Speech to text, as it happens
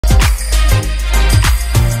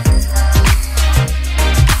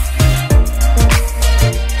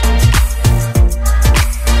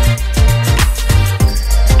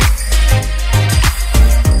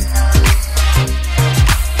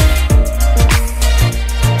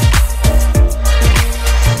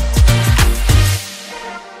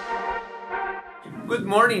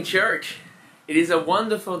morning, church. It is a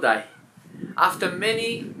wonderful day. After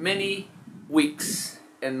many weeks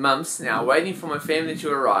and months now waiting for my family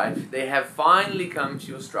to arrive, they have finally come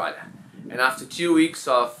to Australia. And after 2 weeks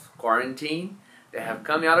of quarantine, they have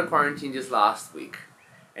come out of quarantine just last week.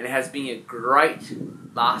 And it has been a great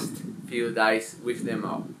last few days with them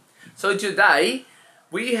all. So today,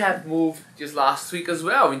 we have moved just last week as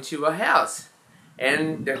well into a house.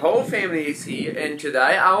 And the whole family is here. And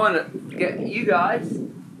today, I want to get you guys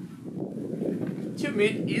to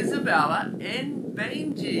meet Isabella and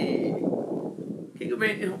Benji.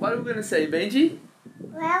 What are we going to say, Benji?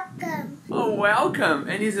 Welcome. Oh, welcome.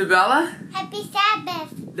 And Isabella? Happy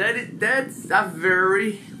Sabbath. That's a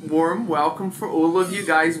very warm welcome for all of you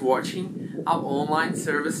guys watching our online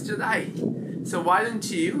service today. So why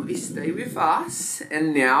don't you stay with us?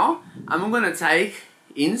 And now I'm going to take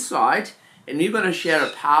inside and we're going to share a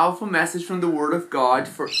powerful message from the Word of God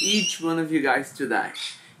for each one of you guys today.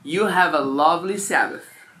 You have a lovely Sabbath.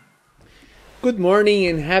 Good morning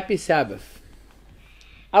and happy Sabbath.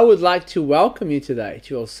 I would like to welcome you today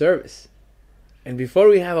to our service. And before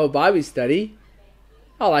we have our Bible study,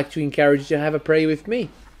 I'd like to encourage you to have a prayer with me.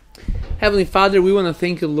 Heavenly Father, we want to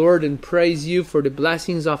thank you, Lord, and praise you for the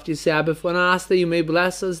blessings of this Sabbath. And I ask that you may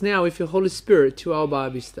bless us now with your Holy Spirit to our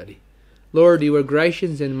Bible study. Lord, you are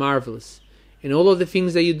gracious and marvelous. And all of the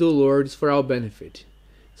things that you do, Lord, is for our benefit.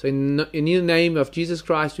 So in the name of Jesus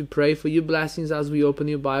Christ, we pray for your blessings as we open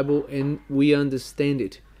your Bible and we understand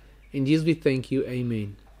it. In Jesus we thank you.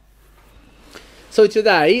 Amen. So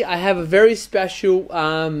today, I have a very special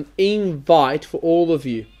invite for all of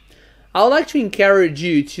you. I would like to encourage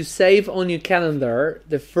you to save on your calendar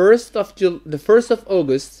the 1st of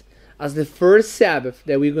August as the first Sabbath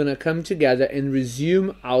that we're going to come together and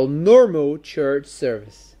resume our normal church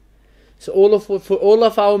service. So for all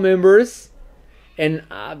of our members and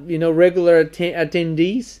regular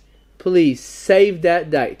attendees, please save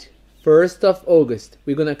that date. 1st of August,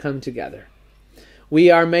 we're going to come together.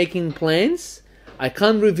 We are making plans. I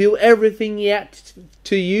can't reveal everything yet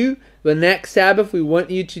to you, but next Sabbath we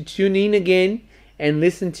want you to tune in again and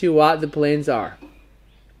listen to what the plans are.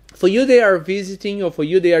 For you that are visiting or for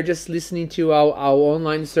you that are just listening to our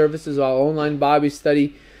online services, our online Bible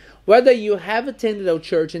study, whether you have attended our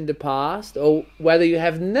church in the past or whether you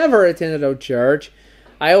have never attended our church,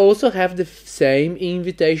 I also have the same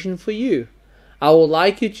invitation for you. I would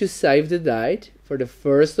like you to save the date for the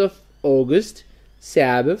 1st of August,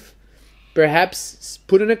 Sabbath. Perhaps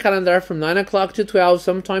put in a calendar from 9 o'clock to 12,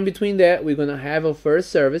 sometime between that, we're going to have our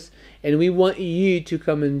first service. And we want you to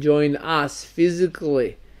come and join us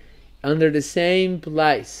physically under the same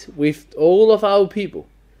place with all of our people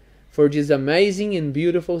for this amazing and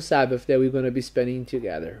beautiful Sabbath that we're going to be spending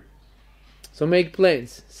together. So make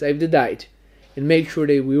plans, save the date, and make sure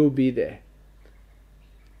they will be there.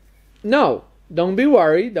 No, don't be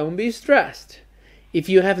worried, don't be stressed. If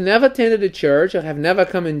you have never attended a church or have never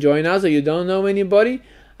come and joined us or you don't know anybody,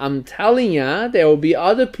 I'm telling you, there will be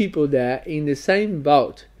other people there in the same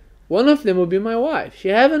boat. One of them will be my wife. She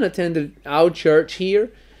haven't attended our church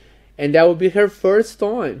here, and that will be her first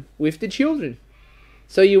time with the children.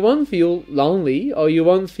 So you won't feel lonely or you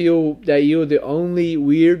won't feel that you're the only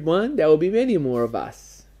weird one. There will be many more of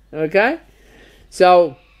us. Okay?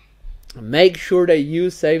 So make sure that you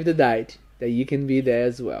save the date that you can be there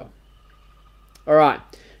as well. Alright,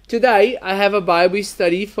 today I have a Bible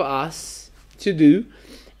study for us to do.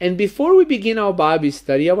 And before we begin our Bible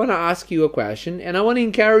study, I want to ask you a question. And I want to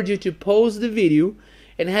encourage you to pause the video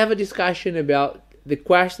and have a discussion about the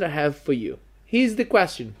question I have for you. Here's the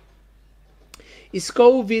question. Is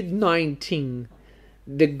COVID-19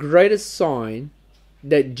 the greatest sign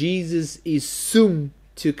that Jesus is soon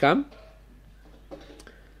to come?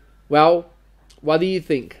 Well, what do you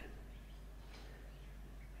think?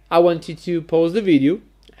 I want you to pause the video,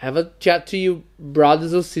 have a chat to your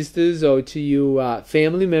brothers or sisters or to your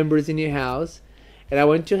family members in your house, and I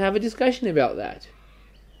want you to have a discussion about that.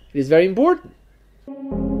 It is very important.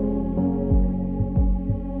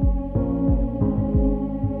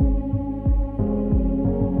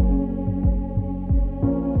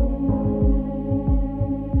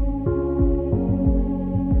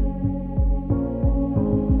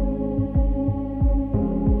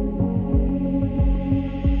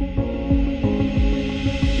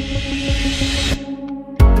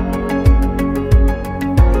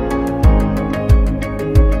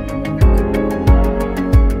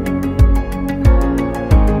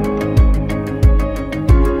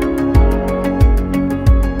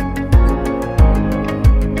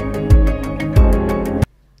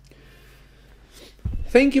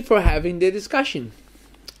 Thank you for having the discussion.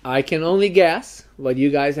 I can only guess what you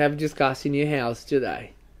guys have discussed in your house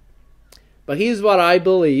today. But here's what I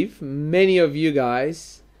believe many of you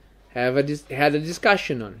guys have had a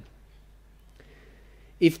discussion on.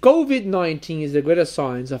 If COVID-19 is the greatest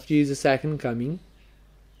sign of Jesus' second coming,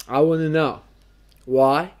 I want to know.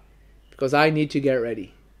 Why? Because I need to get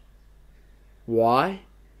ready. Why?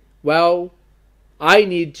 Well, I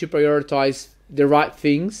need to prioritize the right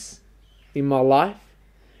things in my life.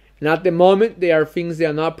 And at the moment, there are things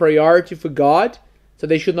that are not priority for God, so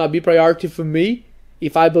they should not be priority for me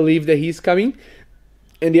if I believe that He's coming.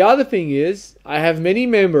 And the other thing is, I have many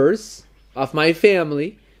members of my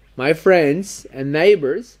family, my friends and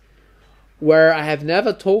neighbors, where I have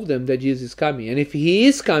never told them that Jesus is coming. And if He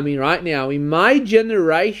is coming right now, in my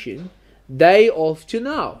generation, they ought to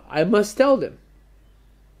know. I must tell them.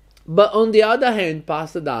 But on the other hand,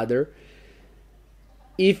 Pastor Dada,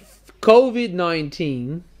 if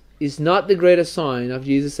COVID-19 is not the greatest sign of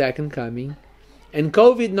Jesus' second coming, and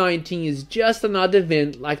COVID-19 is just another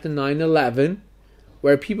event like the 9/11,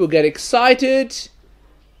 where people get excited,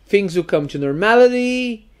 things will come to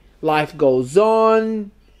normality, life goes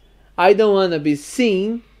on. I don't want to be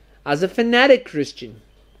seen as a fanatic Christian.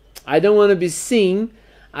 I don't want to be seen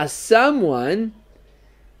as someone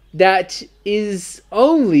that is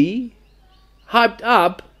only hyped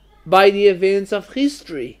up by the events of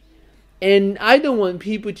history. And I don't want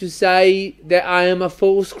people to say that I am a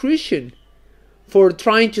false Christian for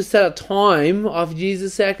trying to set a time of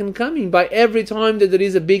Jesus' second coming. By every time that there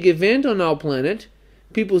is a big event on our planet,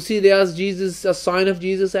 people see that as Jesus, a sign of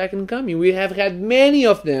Jesus' second coming. We have had many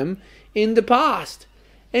of them in the past,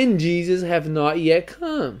 and Jesus have not yet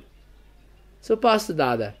come. So, Pastor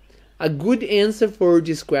Dada, a good answer for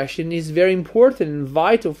this question is very important and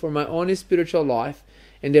vital for my own spiritual life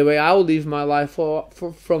and the way I will live my life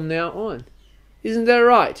from now on. Isn't that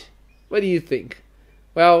right? What do you think?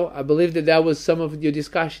 Well, I believe that was some of your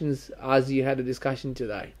discussions as you had a discussion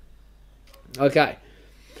today. Okay,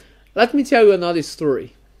 let me tell you another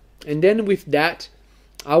story. And then with that,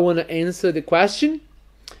 I want to answer the question.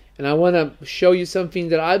 And I want to show you something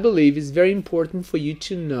that I believe is very important for you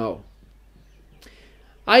to know.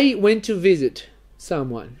 I went to visit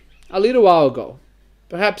someone a little while ago,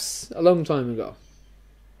 perhaps a long time ago.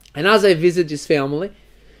 And as I visit this family,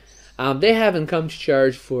 they haven't come to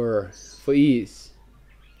church for years.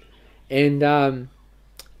 And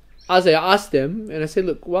as I asked them, and I said,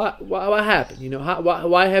 look, what happened? You know,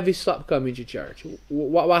 why have you stopped coming to church?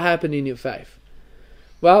 What happened in your faith?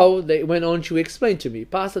 Well, they went on to explain to me,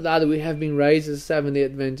 Pastor Dada, we have been raised as Seventh-day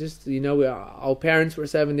Adventists. You know, our parents were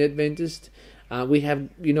Seventh-day Adventists. We have,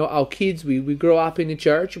 you know, our kids, we grow up in the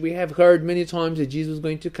church. We have heard many times that Jesus was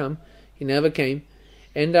going to come. He never came.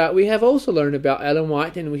 And we have also learned about Ellen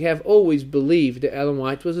White, and we have always believed that Ellen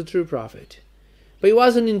White was a true prophet. But it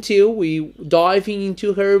wasn't until we diving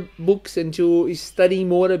into her books and to study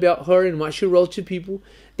more about her and what she wrote to people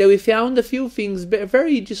that we found a few things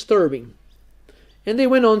very disturbing. And they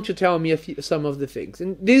went on to tell me some of the things.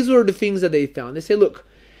 And these were the things that they found. They say, look,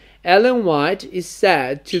 Ellen White is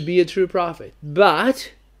said to be a true prophet,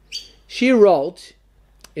 but she wrote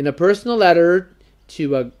in a personal letter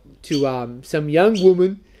to some young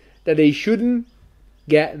woman that they shouldn't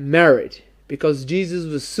get married because Jesus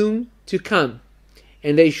was soon to come.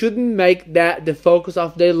 And they shouldn't make that the focus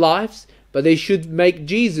of their lives, but they should make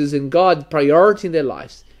Jesus and God priority in their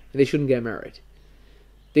lives. And they shouldn't get married.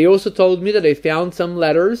 They also told me that they found some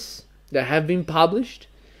letters that have been published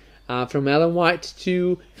from Ellen White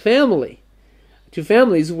to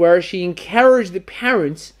families where she encouraged the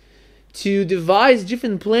parents to devise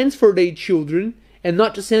different plans for their children and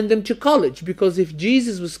not to send them to college. Because if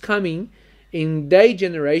Jesus was coming in their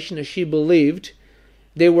generation, as she believed,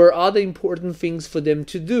 there were other important things for them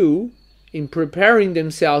to do in preparing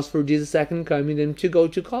themselves for Jesus' second coming than to go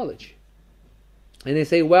to college. And they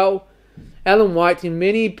say, well, Ellen White in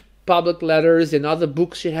many public letters and other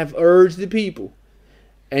books she have urged the people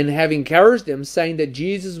and have encouraged them, saying that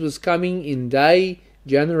Jesus was coming in their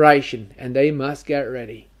generation and they must get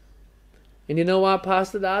ready. And you know what,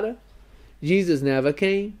 Pastor Dada? Jesus never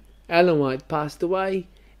came. Ellen White passed away.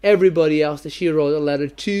 Everybody else that she wrote a letter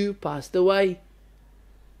to passed away.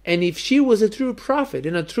 And if she was a true prophet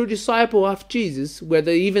and a true disciple of Jesus, where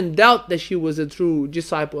they even doubt that she was a true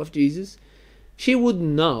disciple of Jesus, she would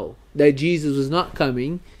know that Jesus was not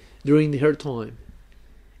coming during her time.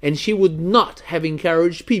 And she would not have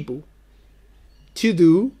encouraged people to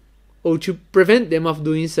do or to prevent them of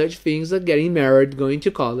doing such things as getting married, going to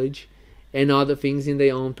college, and other things in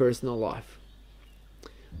their own personal life.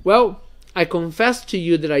 Well, I confess to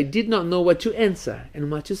you that I did not know what to answer and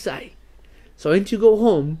what to say. So I went to go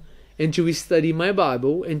home and to study my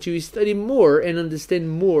Bible and to study more and understand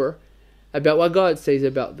more about what God says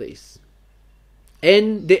about this.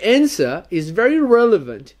 And the answer is very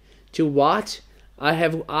relevant to what I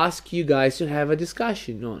have asked you guys to have a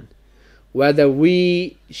discussion on. Whether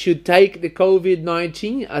we should take the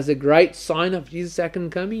COVID-19 as a great sign of Jesus'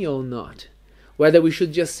 second coming or not. Whether we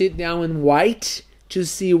should just sit down and wait to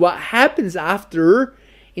see what happens after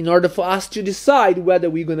in order for us to decide whether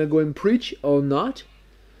we're going to go and preach or not.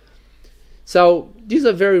 So these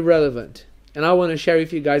are very relevant. And I want to share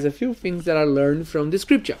with you guys a few things that I learned from the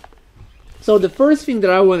scripture. So the first thing that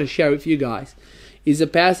I want to share with you guys is a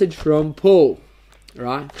passage from Paul.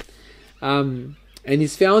 Right? And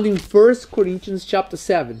it's found in 1 Corinthians chapter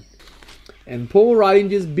 7. And Paul writing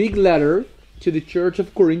this big letter to the church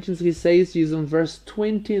of Corinthians, he says this in verse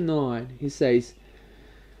 29. He says,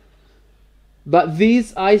 "But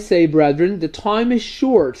this I say, brethren, the time is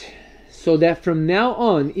short, so that from now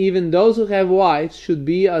on, even those who have wives should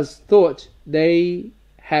be as thought they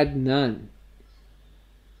had none."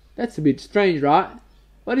 That's a bit strange, right?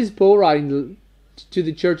 What is Paul writing to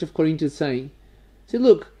the church of Corinthians saying? He said,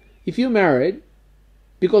 look, if you're married,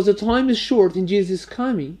 because the time is short and Jesus is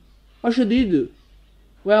coming, what should you do?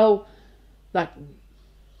 Well,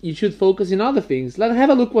 you should focus on other things. Let's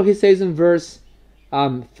have a look what he says in verse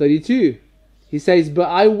 32. He says, "But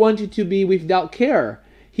I want you to be without care.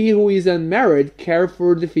 He who is unmarried care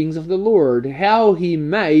for the things of the Lord, how he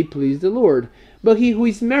may please the Lord. But he who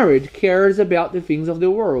is married cares about the things of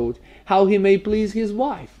the world, how he may please his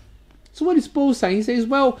wife." So what is Paul saying? He says,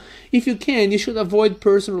 well, if you can, you should avoid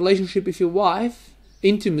personal relationship with your wife,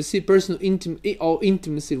 personal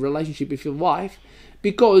intimacy relationship with your wife,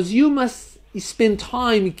 because you must spend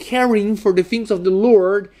time caring for the things of the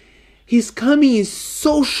Lord. His coming is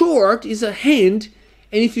so short, is at hand,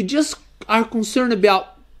 and if you just are concerned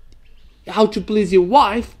about how to please your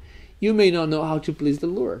wife, you may not know how to please the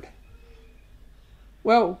Lord.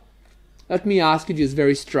 Well, let me ask you this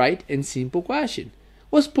very straight and simple question.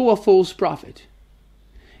 Was Paul a false prophet?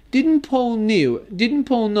 Didn't Paul know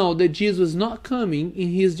that Jesus was not coming in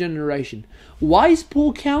his generation? Why is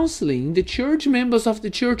Paul counseling the church members of the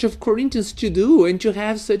church of Corinthians to do and to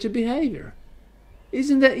have such a behavior?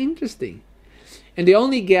 Isn't that interesting? And the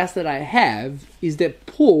only guess that I have is that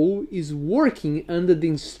Paul is working under the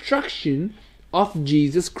instruction of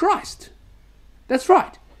Jesus Christ. That's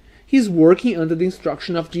right. He's working under the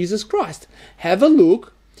instruction of Jesus Christ. Have a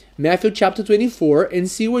look, Matthew chapter 24,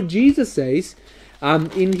 and see what Jesus says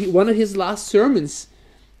in one of his last sermons,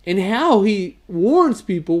 and how he warns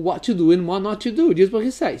people what to do and what not to do. This is what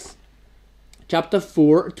he says. Chapter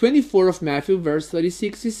 24 of Matthew, verse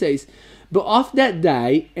 36, he says, "But of that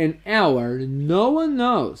day and hour no one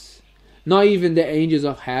knows, not even the angels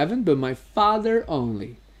of heaven, but my Father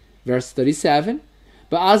only." Verse 37,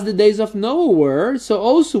 "But as the days of Noah were, so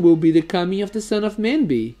also will be the coming of the Son of Man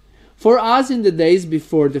be. For as in the days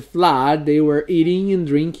before the flood, they were eating and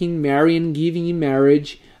drinking, marrying and giving in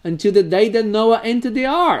marriage, until the day that Noah entered the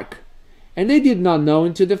ark. And they did not know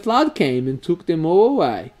until the flood came and took them all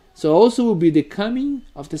away. So also will be the coming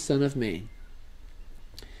of the Son of Man."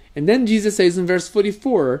 And then Jesus says in verse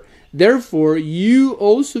 44, "Therefore you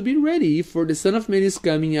also be ready, for the Son of Man is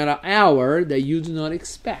coming at an hour that you do not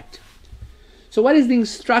expect." So what is the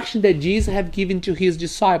instruction that Jesus had given to his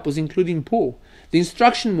disciples, including Paul? The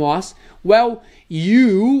instruction was, well,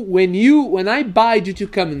 when I bid you to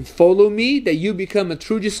come and follow me, that you become a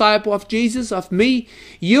true disciple of Jesus, of me,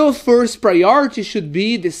 your first priority should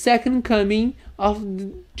be the second coming of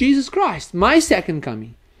Jesus Christ, my second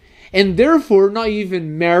coming. And therefore, not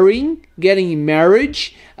even marrying, getting in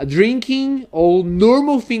marriage, drinking, all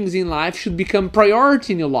normal things in life should become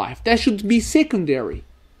priority in your life. That should be secondary.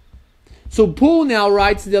 So Paul now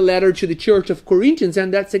writes the letter to the church of Corinthians,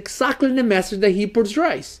 and that's exactly the message that he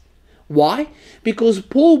portrays. Why? Because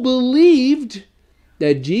Paul believed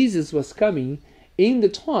that Jesus was coming in the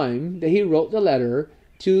time that he wrote the letter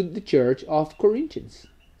to the church of Corinthians.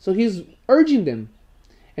 So he's urging them.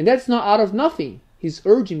 And that's not out of nothing. He's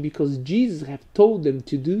urging because Jesus have told them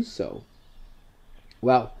to do so.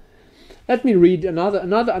 Well, let me read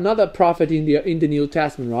another prophet in the New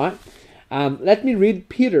Testament, right? Let me read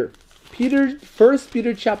Peter. 1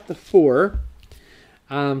 Peter chapter 4.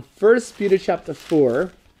 1 Peter chapter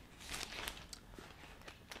 4.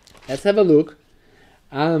 Let's have a look.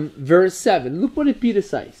 Verse 7. Look what Peter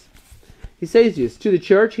says. He says this, to the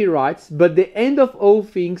church he writes, "But the end of all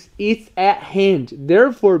things is at hand.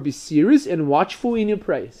 Therefore be serious and watchful in your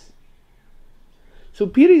prayers." So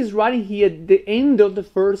Peter is writing here at the end of the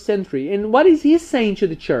first century. And what is he saying to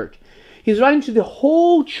the church? He's writing to the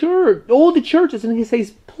whole church, all the churches, and he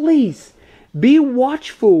says, please be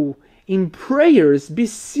watchful in prayers. Be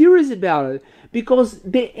serious about it, because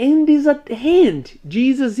the end is at hand.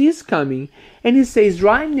 Jesus is coming, and he says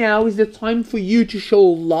right now is the time for you to show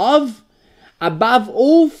love above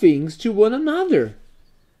all things to one another.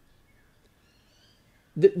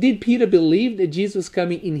 Did Peter believe that Jesus was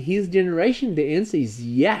coming in his generation? The answer is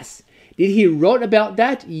yes. Did he write about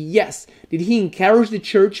that? Yes. Did he encourage the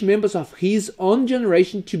church members of his own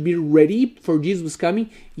generation to be ready for Jesus coming?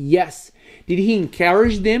 Yes. Did he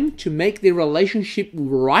encourage them to make their relationship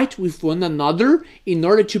right with one another in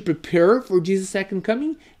order to prepare for Jesus' second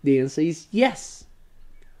coming? The answer is yes.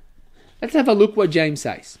 Let's have a look what James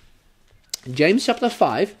says. James chapter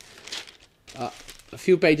 5, a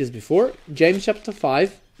few pages before, James chapter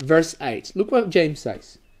 5, verse 8. Look what James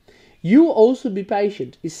says. You also be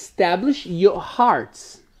patient. Establish your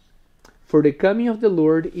hearts, for the coming of the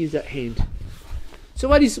Lord is at hand. So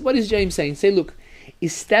what is James saying? Say, look,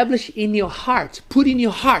 establish in your heart, put in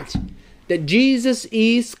your heart that Jesus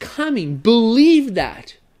is coming. Believe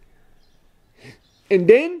that. And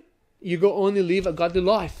then you go on and live a godly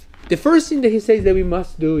life. The first thing that he says that we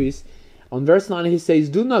must do is, on verse 9 he says,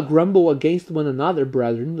 do not grumble against one another,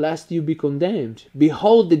 brethren, lest you be condemned.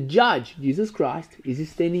 Behold, the judge, Jesus Christ, is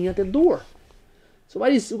standing at the door. So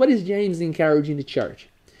what is James encouraging the church?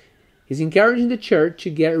 He's encouraging the church to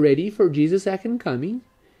get ready for Jesus' second coming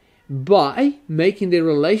by making their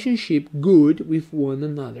relationship good with one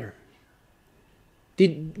another.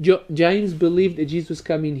 Did James believe that Jesus was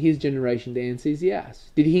coming in his generation? The answer is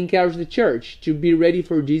yes. Did he encourage the church to be ready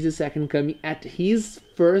for Jesus' second coming at his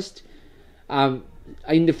first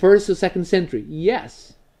in the first or second century?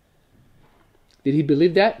 Yes. Did he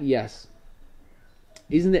believe that? Yes.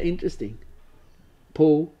 Isn't that interesting?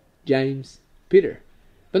 Paul, James, Peter.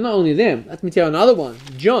 But not only them. Let me tell you another one.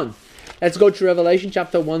 John. Let's go to Revelation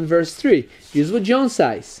chapter 1 verse 3. This is what John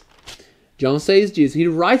says. John says this. He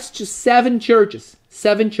writes to seven churches,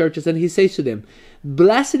 and he says to them,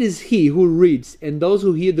 blessed is he who reads and those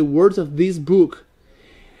who hear the words of this book,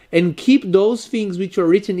 and keep those things which are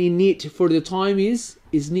written in it, for the time is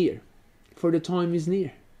near. For the time is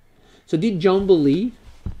near. So did John believe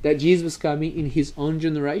that Jesus was coming in his own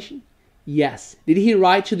generation? Yes. Did he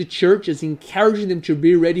write to the churches encouraging them to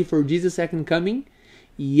be ready for Jesus' second coming?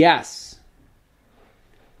 Yes.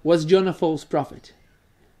 Was John a false prophet?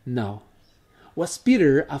 No. Was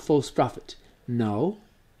Peter a false prophet? No.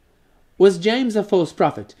 Was James a false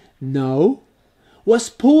prophet? No. Was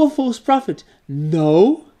Paul a false prophet?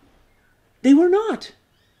 No. They were not.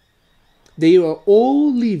 They were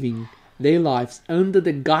all living their lives under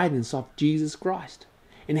the guidance of Jesus Christ,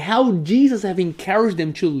 and how Jesus have encouraged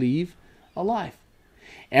them to live a life.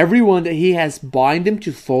 Everyone that he has bind them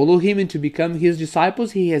to follow him and to become his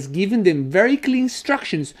disciples, he has given them very clear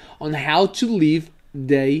instructions on how to live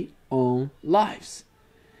their own lives.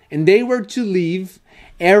 And they were to live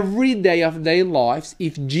every day of their lives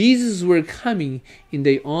if Jesus were coming in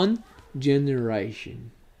their own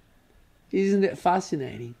generation. Isn't that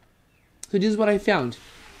fascinating? So this is what I found.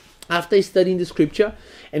 After studying the scripture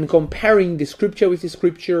and comparing the scripture with the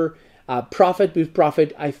scripture, prophet with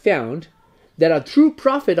prophet, I found that a true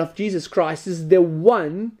prophet of Jesus Christ is the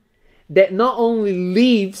one that not only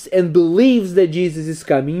lives and believes that Jesus is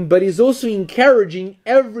coming, but is also encouraging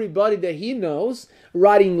everybody that he knows,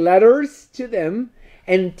 writing letters to them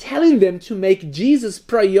and telling them to make Jesus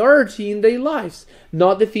priority in their lives,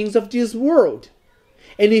 not the things of this world.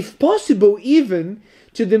 And if possible, even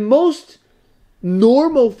to the most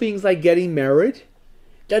normal things like getting married,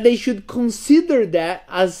 that they should consider that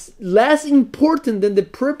as less important than the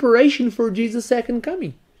preparation for Jesus' second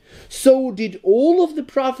coming. So did all of the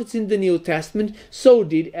prophets in the New Testament, so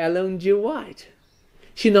did Ellen G. White.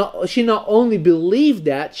 She not only believed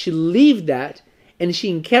that, she lived that, and she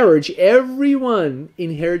encouraged everyone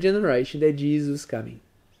in her generation that Jesus was coming.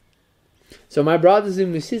 So my brothers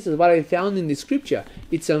and my sisters, what I found in the scripture,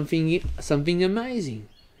 it's something amazing.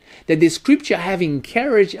 That the scripture have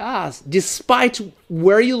encouraged us, despite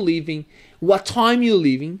where you're living, what time you're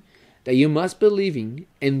living, that you must be living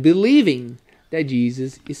and believing that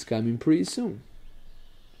Jesus is coming pretty soon.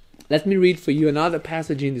 Let me read for you another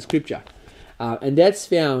passage in the scripture. And that's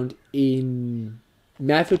found in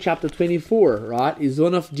Matthew chapter 24, right? It's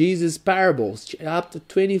one of Jesus' parables, chapter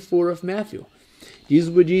 24 of Matthew. This is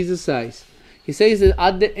what Jesus says. He says that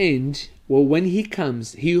at the end, well, when he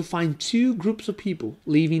comes, he will find two groups of people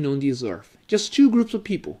living on this earth. Just two groups of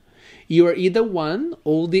people. You are either one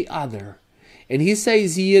or the other. And he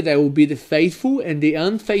says here there will be the faithful and the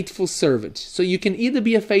unfaithful servant. So you can either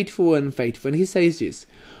be a faithful or unfaithful. And he says this.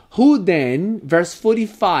 Who then, verse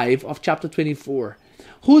 45 of chapter 24,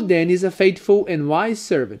 who then is a faithful and wise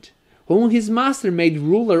servant, whom his master made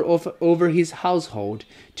ruler over his household,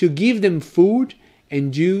 to give them food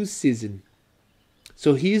and due season.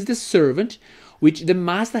 So he is the servant which the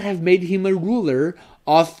master have made him a ruler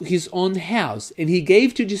of his own house, and he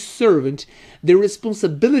gave to this servant the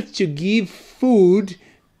responsibility to give food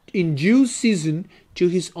in due season to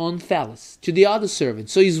his own fellows, to the other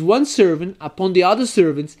servants. So he's one servant upon the other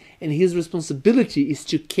servants, and his responsibility is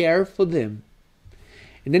to care for them.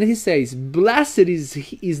 And then he says, blessed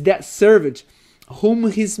is that servant whom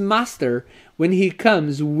his master, when he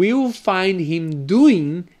comes, will find him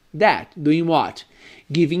doing that. Doing what?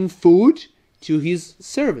 Giving food to his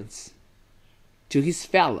servants, to his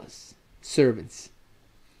fellows servants.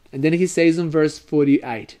 And then he says in verse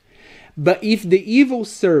 48, but if the evil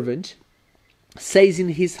servant says in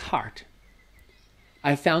his heart,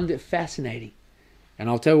 I found it fascinating, and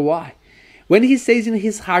I'll tell you why. When he says in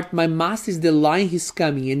his heart, my master is delaying his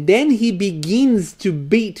coming, and then he begins to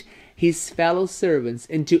beat his fellow servants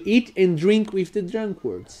and to eat and drink with the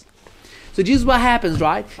drunkards. So this is what happens,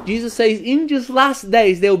 right? Jesus says in these last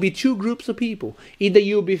days there will be two groups of people. Either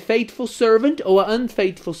you'll be faithful servant or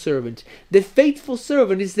unfaithful servant. The faithful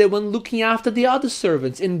servant is the one looking after the other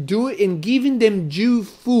servants and giving them due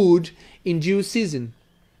food in due season.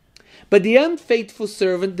 But the unfaithful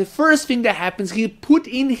servant, the first thing that happens, he put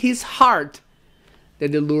in his heart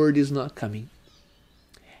that the Lord is not coming.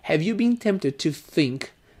 Have you been tempted to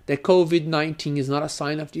think that COVID-19 is not a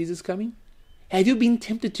sign of Jesus coming? Have you been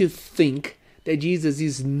tempted to think that Jesus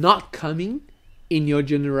is not coming in your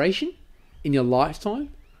generation, in your lifetime?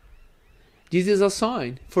 Jesus is a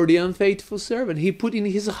sign for the unfaithful servant. He put in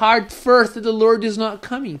his heart first that the Lord is not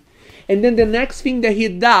coming. And then the next thing that he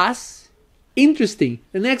does, interesting,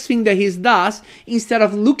 the next thing that he does, instead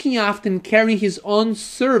of looking after and carrying his own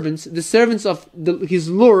servants, the servants of his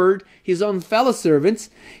Lord, his own fellow servants,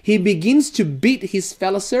 he begins to beat his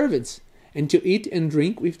fellow servants and to eat and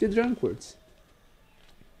drink with the drunkards.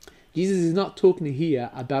 Jesus is not talking here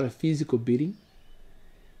about a physical beating.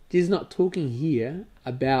 Jesus is not talking here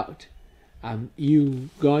about you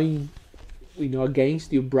going,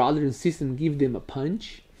 against your brother and sister and give them a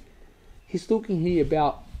punch. He's talking here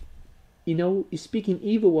about, speaking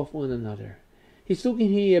evil of one another. He's talking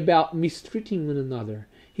here about mistreating one another.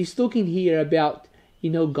 He's talking here about,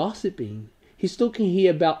 gossiping. He's talking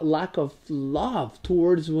here about lack of love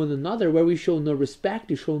towards one another, where we show no respect,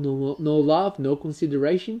 we show no love, no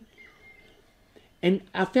consideration. And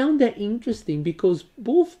I found that interesting because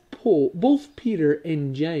both Peter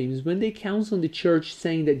and James, when they counseled the church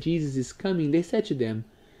saying that Jesus is coming, they said to them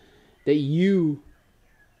that you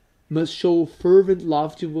must show fervent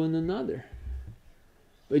love to one another.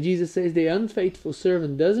 But Jesus says the unfaithful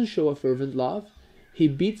servant doesn't show a fervent love. He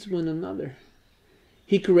beats one another.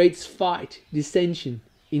 He creates fight, dissension,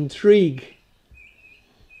 intrigue.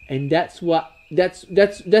 And that's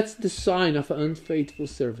the sign of an unfaithful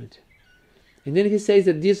servant. And then he says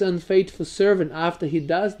that this unfaithful servant, after he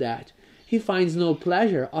does that, he finds no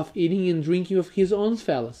pleasure of eating and drinking with his own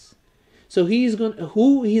fellows. So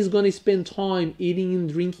who he's going to spend time eating and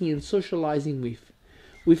drinking and socializing with?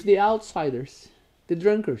 With the outsiders, the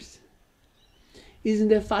drunkards. Isn't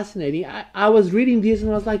that fascinating? I was reading this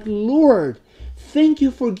and I was like, Lord, thank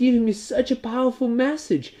you for giving me such a powerful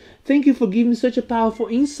message. Thank you for giving me such a powerful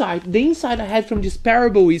insight. The insight I had from this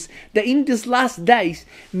parable is that in these last days,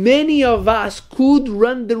 many of us could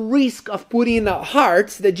run the risk of putting in our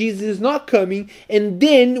hearts that Jesus is not coming, and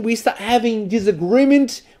then we start having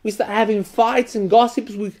disagreement, we start having fights and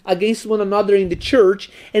gossips against one another in the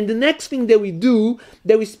church, and the next thing that we do,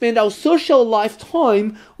 that we spend our social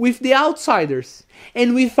lifetime with the outsiders,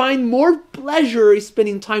 and we find more pleasure in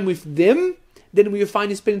spending time with them than we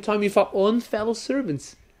find in spending time with our own fellow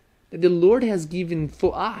servants that the Lord has given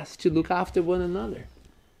for us to look after one another.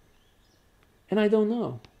 And I don't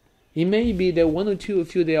know. It may be that one or two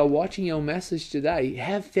of you that are watching our message today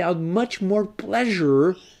have found much more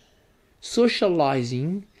pleasure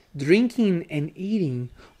socializing, drinking and eating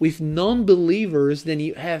with non-believers than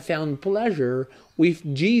you have found pleasure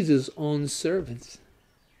with Jesus' own servants.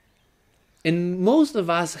 And most of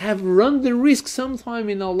us have run the risk sometime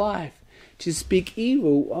in our life to speak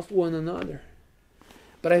evil of one another.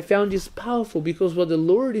 But I found this powerful because what the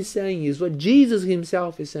Lord is saying is, what Jesus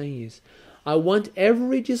himself is saying is, I want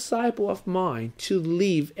every disciple of mine to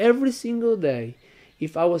live every single day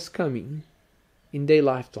if I was coming in their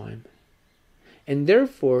lifetime. And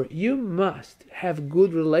therefore, you must have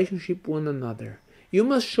good relationship with one another. You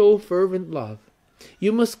must show fervent love.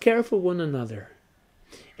 You must care for one another.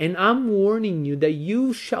 And I'm warning you that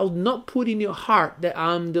you shall not put in your heart that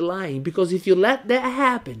I'm delaying. Because if you let that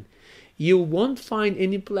happen, you won't find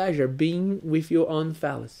any pleasure being with your own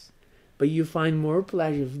fellows. but you find more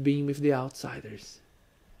pleasure of being with the outsiders.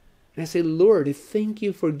 And I say, Lord, thank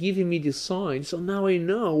you for giving me the sign, so now I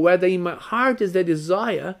know whether in my heart is the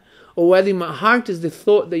desire or whether in my heart is the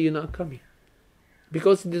thought that you're not coming.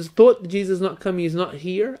 Because this thought that Jesus is not coming is not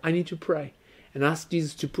here, I need to pray and ask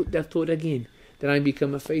Jesus to put that thought again, that I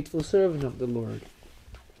become a faithful servant of the Lord.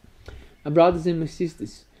 My brothers and my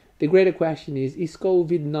sisters, the greater question is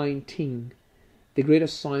COVID-19 the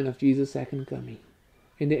greatest sign of Jesus' second coming?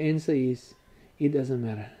 And the answer is, it doesn't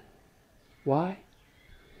matter. Why?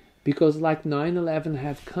 Because like 9/11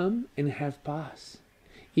 have come and have passed.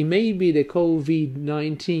 It may be the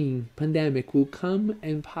COVID-19 pandemic will come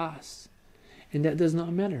and pass. And that does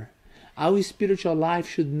not matter. Our spiritual life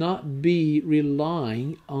should not be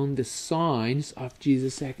relying on the signs of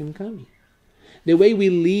Jesus' second coming. The way we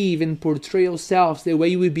live and portray ourselves, the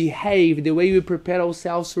way we behave, the way we prepare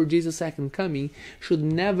ourselves for Jesus' second coming should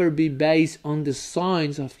never be based on the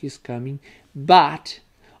signs of His coming, but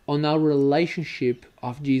on our relationship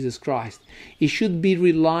of Jesus Christ. It should be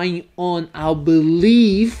relying on our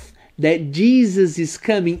belief that Jesus is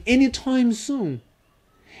coming anytime soon.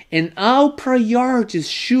 And our priorities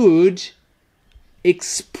should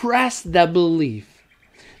express that belief.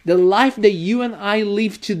 The life that you and I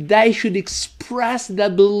live today should express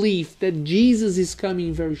that belief that Jesus is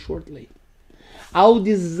coming very shortly. Our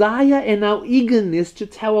desire and our eagerness to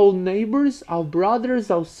tell our neighbors, our brothers,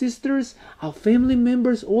 our sisters, our family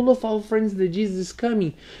members, all of our friends that Jesus is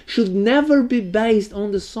coming should never be based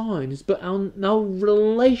on the signs, but on our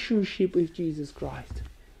relationship with Jesus Christ.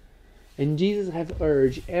 And Jesus has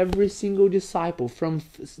urged every single disciple from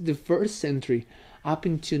the first century up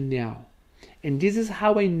until now. And this is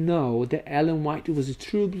how I know that Ellen White was a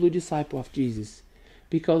true blue disciple of Jesus.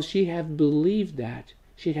 Because she have believed that,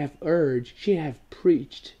 she have urged, she have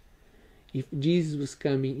preached if Jesus was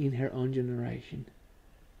coming in her own generation.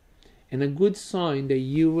 And a good sign that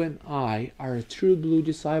you and I are a true blue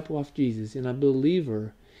disciple of Jesus and a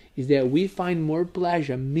believer is that we find more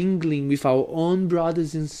pleasure mingling with our own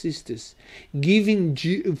brothers and sisters, giving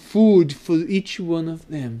food for each one of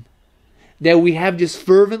them. That we have this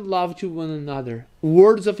fervent love to one another,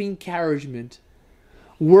 words of encouragement,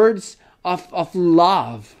 words of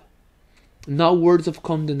love, not words of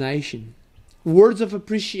condemnation, words of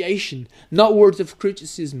appreciation, not words of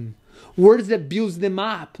criticism, words that builds them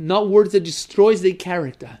up, not words that destroys their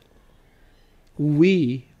character.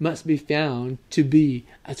 We must be found to be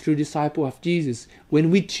a true disciple of Jesus when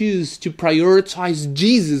we choose to prioritize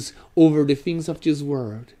Jesus over the things of this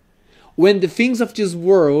world. When the things of this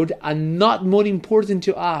world are not more important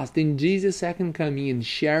to us than Jesus' second coming and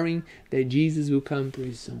sharing that Jesus will come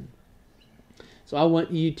pretty soon. So I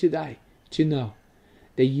want you today to know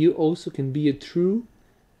that you also can be a true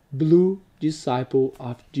blue disciple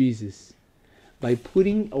of Jesus by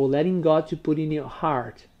putting or letting God to put in your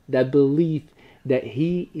heart that belief that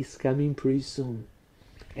He is coming pretty soon.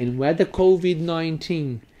 And whether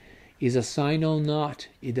COVID-19 is a sign or not,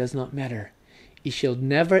 it does not matter. It shall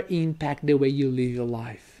never impact the way you live your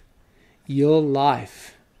life. Your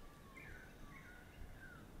life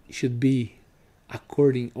should be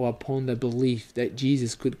according or upon the belief that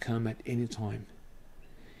Jesus could come at any time.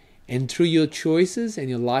 And through your choices and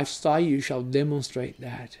your lifestyle, you shall demonstrate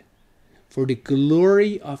that for the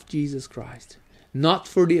glory of Jesus Christ. Not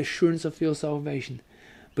for the assurance of your salvation,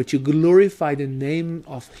 but to glorify the name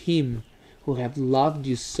of Him who have loved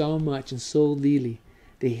you so much and so dearly,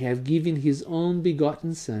 that He have given His own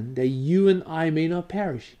begotten Son, that you and I may not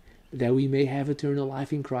perish, but that we may have eternal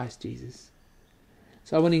life in Christ Jesus.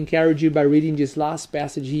 So I want to encourage you by reading this last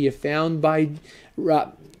passage here,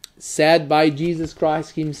 said by Jesus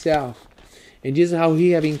Christ Himself. And this is how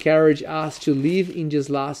He have encouraged us to live in these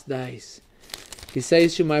last days. He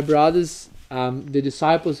says to my brothers, the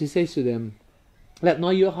disciples, He says to them, let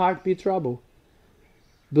not your heart be troubled.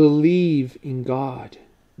 Believe in God.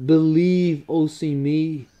 Believe also in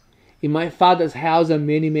me. In my Father's house are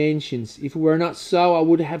many mansions. If it were not so, I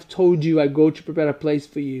would have told you I go to prepare a place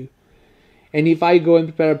for you. And if I go and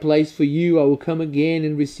prepare a place for you, I will come again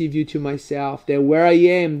and receive you to myself, that where I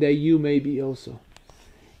am, there you may be also.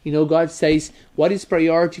 You know, God says, what is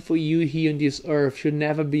priority for you here on this earth should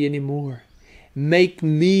never be anymore. Make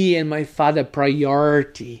me and my Father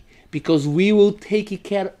priority, because we will take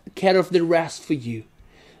care of the rest for you.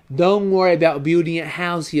 Don't worry about building a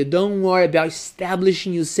house here. Don't worry about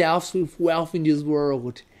establishing yourselves with wealth in this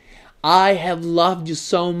world. I have loved you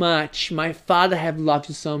so much. My Father have loved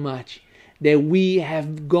you so much that we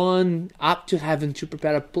have gone up to heaven to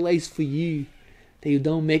prepare a place for you, that you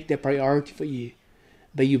don't make that priority for you,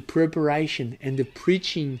 but your preparation and the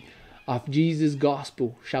preaching of Jesus'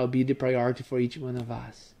 gospel shall be the priority for each one of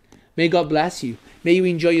us. May God bless you. May you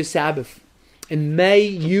enjoy your Sabbath. And may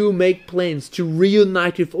you make plans to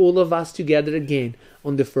reunite with all of us together again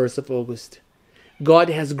on the 1st of August. God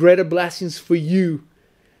has greater blessings for you,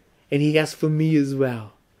 and He has for me as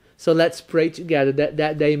well. So let's pray together that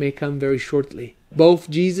that day may come very shortly. Both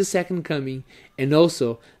Jesus' second coming and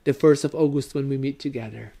also the 1st of August when we meet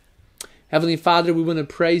together. Heavenly Father, we want to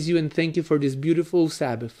praise you and thank you for this beautiful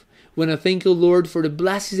Sabbath. We want to thank you, Lord, for the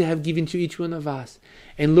blessings you have given to each one of us.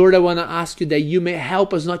 And Lord, I want to ask you that you may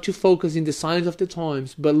help us not to focus in the signs of the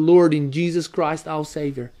times, but Lord, in Jesus Christ, our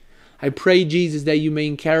Savior. I pray, Jesus, that you may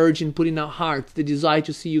encourage and put in our hearts the desire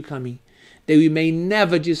to see you coming, that we may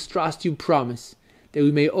never just trust your promise, that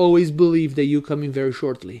we may always believe that you're coming very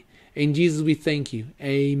shortly. In Jesus, we thank you.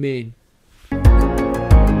 Amen.